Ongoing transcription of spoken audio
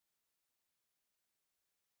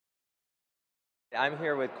I'm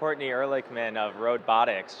here with Courtney Ehrlichman of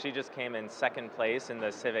RoadBotics. She just came in second place in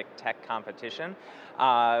the Civic Tech competition.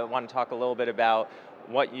 I want to talk a little bit about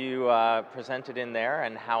what you presented in there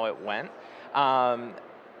and how it went. Um,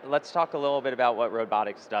 let's talk a little bit about what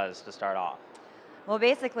RoadBotics does to start off. Well,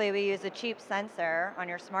 basically, we use a cheap sensor on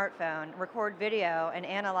your smartphone, record video, and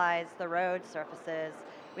analyze the road surfaces.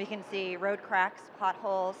 We can see road cracks,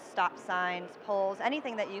 potholes, stop signs, poles,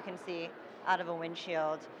 anything that you can see out of a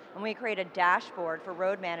windshield. And we create a dashboard for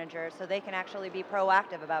road managers so they can actually be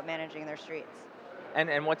proactive about managing their streets.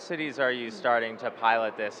 And what cities are you starting to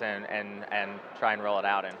pilot this and try and roll it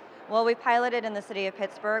out in? Well, we piloted in the city of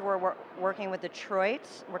Pittsburgh. We're working with Detroit.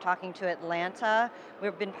 We're talking to Atlanta.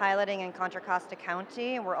 We've been piloting in Contra Costa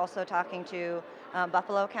County, and we're also talking to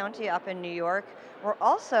Buffalo County up in New York. We're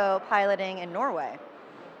also piloting in Norway.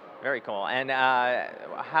 Very cool. And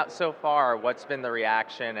so far, what's been the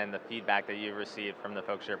reaction and the feedback that you've received from the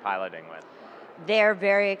folks you're piloting with? They're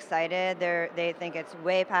very excited. They think it's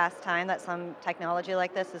way past time that some technology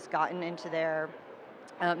like this has gotten into their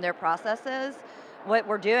processes. What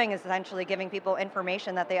we're doing is essentially giving people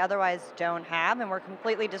information that they otherwise don't have, and we're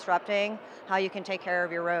completely disrupting how you can take care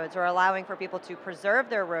of your roads. We're allowing for people to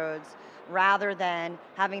preserve their roads rather than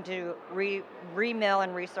having to remill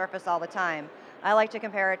and resurface all the time. I like to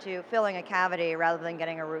compare it to filling a cavity rather than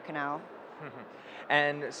getting a root canal.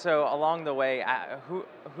 And so along the way,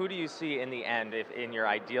 who do you see in the end, if in your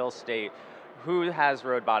ideal state, who has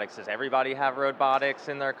RoadBotics? Does everybody have RoadBotics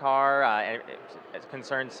in their car,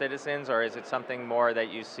 concerned citizens, or is it something more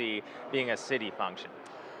that you see being a city function?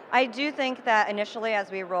 I do think that initially, as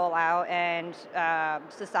we roll out and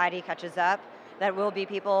society catches up, that will be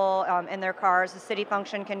people in their cars. The city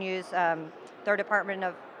function can use their Department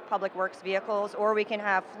of Public Works vehicles, or we can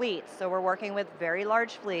have fleets. So we're working with very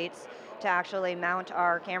large fleets to actually mount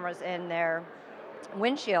our cameras in their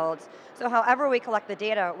windshields. So however we collect the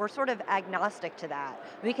data, we're sort of agnostic to that.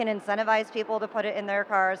 We can incentivize people to put it in their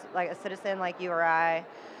cars, like a citizen like you or I.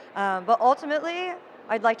 But ultimately,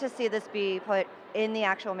 I'd like to see this be put in the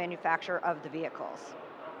actual manufacture of the vehicles.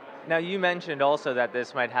 Now, you mentioned also that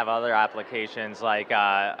this might have other applications like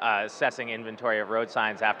assessing inventory of road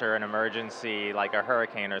signs after an emergency, like a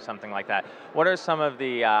hurricane or something like that. What are some of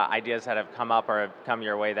the ideas that have come up or have come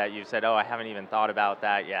your way that you've said, oh, I haven't even thought about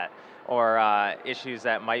that yet? Or issues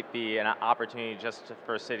that might be an opportunity just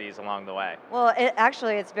for cities along the way? Well,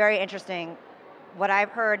 actually, it's very interesting. What I've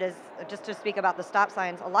heard is, just to speak about the stop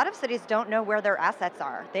signs, a lot of cities don't know where their assets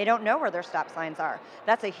are. They don't know where their stop signs are.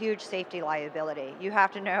 That's a huge safety liability. You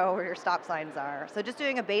have to know where your stop signs are. So just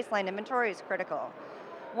doing a baseline inventory is critical.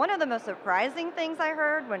 One of the most surprising things I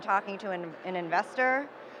heard when talking to an investor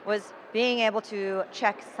was being able to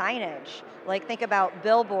check signage. Like, think about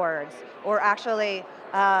billboards or actually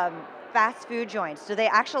fast food joints. Do they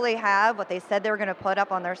actually have what they said they were going to put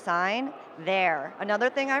up on their sign there? Another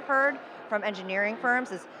thing I've heard from engineering firms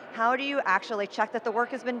is, how do you actually check that the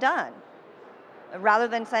work has been done? Rather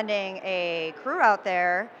than sending a crew out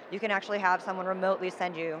there, you can actually have someone remotely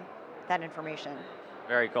send you that information.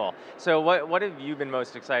 Very cool. So what have you been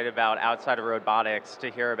most excited about outside of RoadBotics to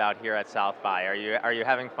hear about here at South by? Are you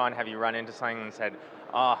having fun? Have you run into something and said,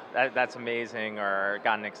 oh, that's amazing, or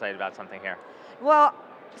gotten excited about something here? Well,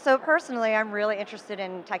 so personally, I'm really interested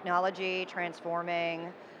in technology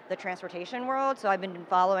transforming the transportation world, so I've been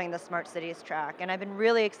following the Smart Cities track, and I've been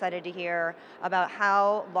really excited to hear about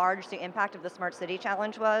how large the impact of the Smart City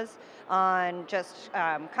Challenge was on just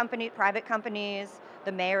private companies,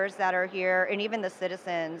 the mayors that are here, and even the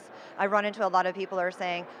citizens. I run into a lot of people who are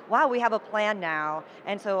saying, wow, we have a plan now,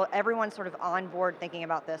 and so everyone's sort of on board thinking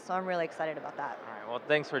about this, so I'm really excited about that. All right, well,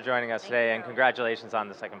 thanks for joining us Thank today, you. and congratulations on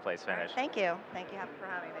the second place finish. Thank you. Thank you for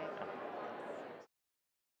having me.